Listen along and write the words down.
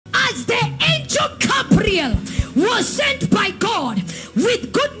as the angel Gabriel was sent by God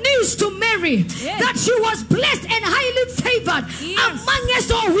with good news to Mary, that she was blessed and highly favored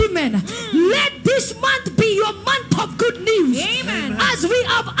amongst all women. Let this month be your month of good news. Amen. As we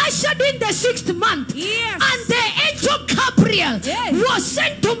have ushered in the 6th month, and the angel Gabriel was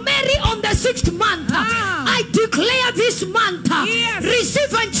sent to Mary on the 6th month, I declare this month,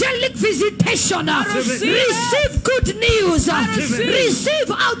 receive angelic visitation, receive good news,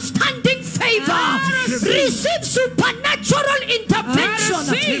 receive outstanding favor, receive supernatural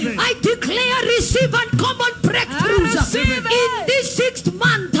intervention. I declare receive uncommon breakthroughs in this 6th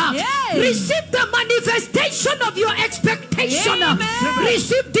month. Receive the manifestation of your expectation.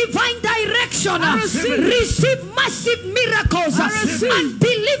 Receive divine direction. Receive massive miracles,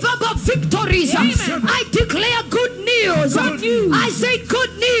 unbelievable victories. I declare good news. I say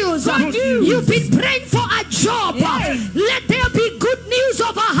good news. You've been praying for a job. Let there be good news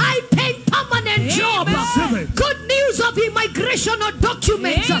of a high-paid permanent job. Good news of immigration or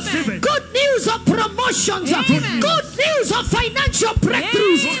documents. Good news of promotions. Good news of financial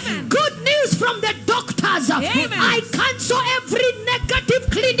breakthroughs. Good news from the doctors. I cancel every negative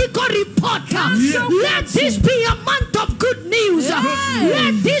clinical report. Let this be a month of good news.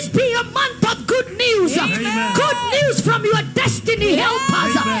 Let this be a month of good news. Good news from your destiny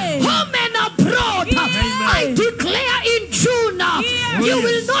helpers, home and abroad. I declare in June, you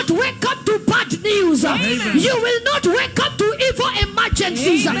will not wake up to bad news. You will not wake up to evil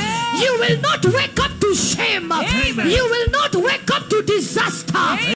emergencies. You will not wake up to shame. You will not wake up to disaster.